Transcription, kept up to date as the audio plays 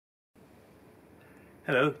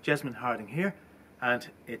Hello, Jesmond Harding here, and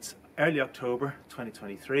it's early October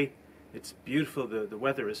 2023. It's beautiful, the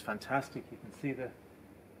weather is fantastic. You can see the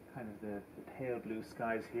pale blue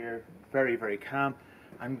skies here, very, very calm,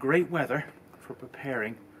 and great weather for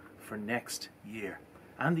preparing for next year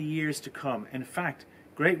and the years to come. In fact,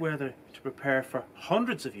 great weather to prepare for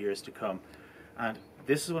hundreds of years to come. And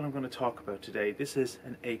this is what I'm going to talk about today. This is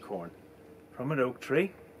an acorn from an oak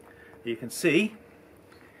tree. You can see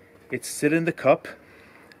it's still in the cup,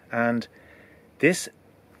 and this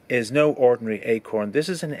is no ordinary acorn. This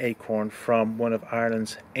is an acorn from one of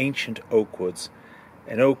Ireland's ancient oak woods,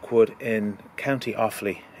 an oak wood in County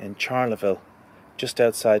Offaly in Charleville, just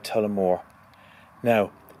outside Tullamore.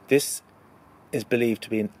 Now, this is believed to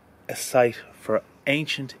be a site for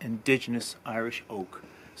ancient indigenous Irish oak.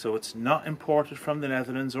 So it's not imported from the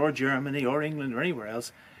Netherlands or Germany or England or anywhere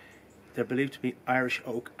else. They're believed to be Irish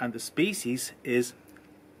oak, and the species is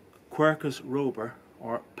Quercus robur,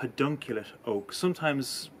 or pedunculate oak,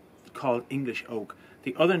 sometimes called English oak.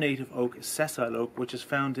 The other native oak is sessile oak, which is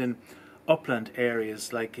found in upland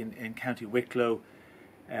areas like in County Wicklow,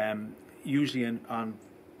 usually on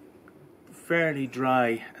fairly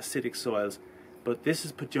dry acidic soils. But this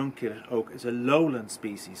is pedunculate oak. It's a lowland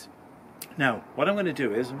species. Now, what I'm going to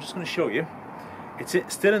do is I'm just going to show you. It's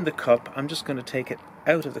still in the cup. I'm just going to take it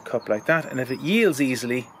out of the cup like that, and if it yields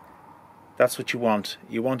easily, that's what you want.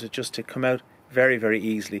 You want it just to come out very, very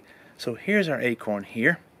easily. So here's our acorn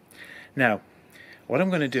here. Now, what I'm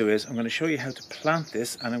going to do is I'm going to show you how to plant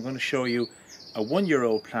this, and I'm going to show you a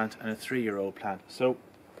 1-year-old plant and a 3-year-old plant. So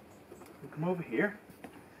we'll come over here,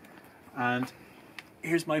 and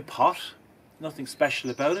here's my pot. Nothing special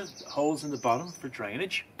about it. Holes in the bottom for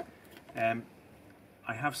drainage. I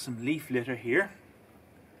have some leaf litter here.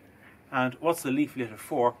 And what's the leaf litter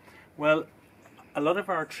for? Well, a lot of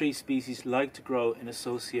our tree species like to grow in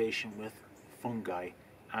association with fungi,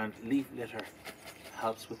 and leaf litter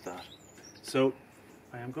helps with that. So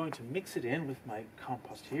I am going to mix it in with my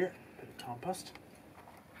compost here, a bit of compost,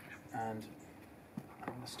 and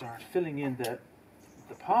I'm going to start filling in the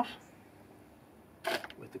pot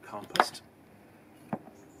with the compost.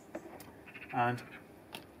 And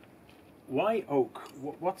why oak?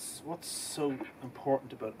 What's so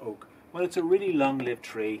important about oak? Well, it's a really long-lived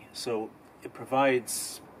tree, so it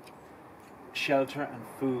provides shelter and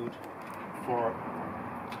food for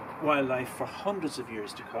wildlife for hundreds of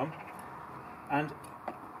years to come. And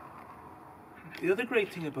the other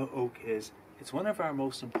great thing about oak is it's one of our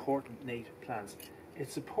most important native plants.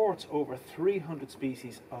 It supports over 300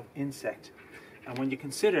 species of insect. And when you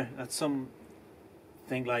consider that something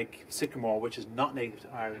like sycamore, which is not native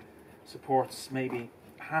to Ireland, supports maybe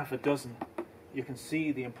half a dozen, you can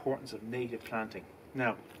see the importance of native planting.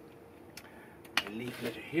 Now, my leaf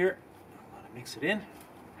litter here, I'm going to mix it in.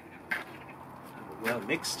 Well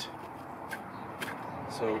mixed.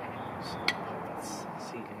 So that's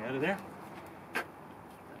seedling out of there.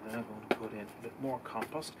 And then I'm going to put in a bit more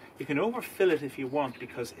compost. You can overfill it if you want,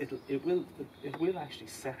 because it will actually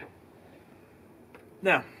settle.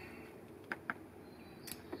 Now,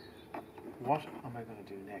 what am I going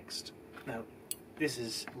to do next? Now, this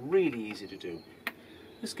is really easy to do.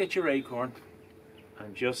 Just get your acorn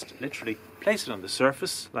and just literally place it on the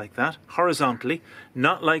surface like that, horizontally,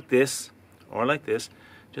 not like this or like this,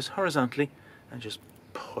 just horizontally, and just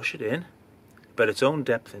push it in about its own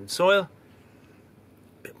depth in soil,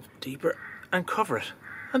 a bit deeper, and cover it.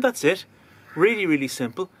 And that's it. Really, really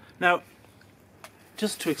simple. Now,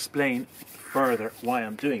 just to explain further why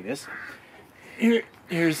I'm doing this,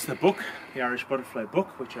 here's the book, the Irish Butterfly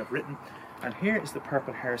book, which I've written, and here is the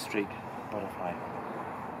purple hair streak butterfly.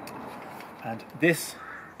 And this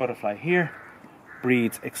butterfly here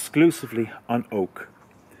breeds exclusively on oak.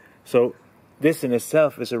 So this in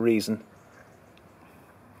itself is a reason.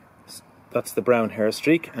 That's the brown hair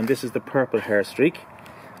streak, and this is the purple hair streak.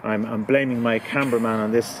 I'm blaming my cameraman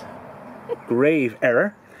on this grave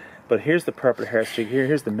error, but here's the purple hair streak here,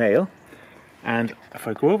 here's the male, and if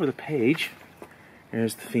I go over the page,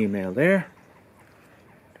 here's the female there,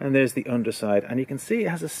 and there's the underside, and you can see it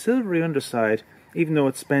has a silvery underside even though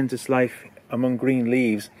it spends its life among green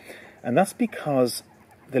leaves, and that's because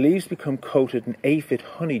the leaves become coated in aphid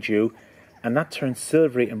honeydew, and that turns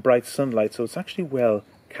silvery in bright sunlight, so it's actually well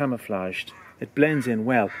camouflaged. It blends in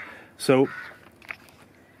well. So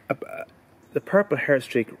the purple hair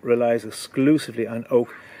streak relies exclusively on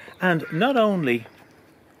oak, and not only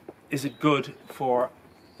is it good for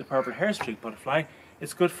the purple hair streak butterfly,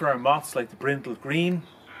 it's good for our moths like the brindled green,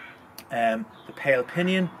 the pale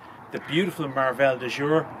pinion, the beautiful Marvel de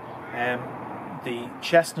Jour, the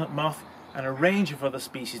chestnut moth, and a range of other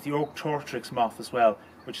species, the oak tortrix moth as well.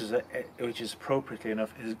 which is appropriately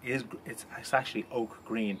enough it's actually oak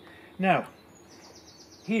green. Now,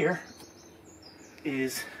 here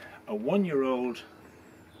is a 1-year-old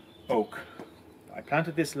oak. I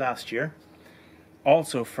planted this last year,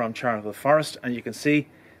 also from Charleville Forest, and you can see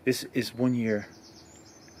this is 1 year,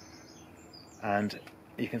 and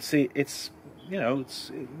you can see it's, you know,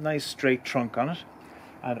 it's a nice straight trunk on it.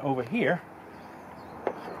 And over here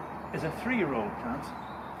is a 3-year-old plant,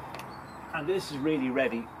 and this is really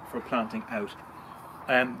ready for planting out.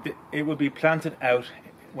 It will be planted out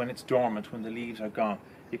when it's dormant, when the leaves are gone.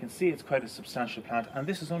 You can see it's quite a substantial plant, and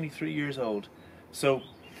this is only 3 years old. So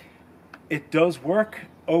it does work.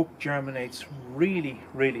 Oak germinates really,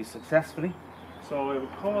 really successfully. So I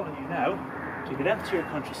would call on you now to get out to your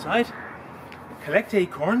countryside, collect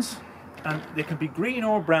acorns, and they can be green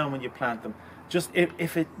or brown when you plant them. Just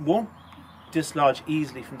if it won't dislodge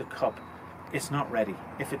easily from the cup, it's not ready.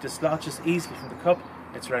 If it dislodges easily from the cup,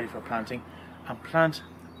 it's ready for planting. And plant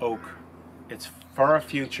oak. It's for our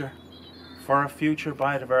future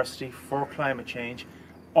biodiversity, for climate change,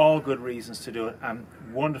 all good reasons to do it, and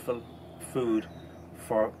wonderful food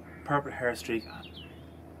for purple hairstreak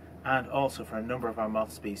and also for a number of our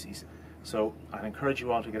moth species. So I encourage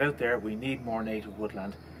you all to get out there. We need more native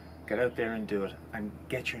woodland. Get out there and do it, and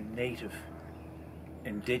get your native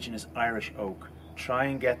indigenous Irish oak. Try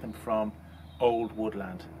and get them from old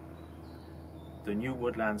woodland. The new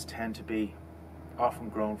woodlands tend to be often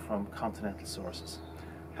grown from continental sources.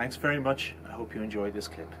 Thanks very much. I hope you enjoyed this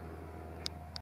clip.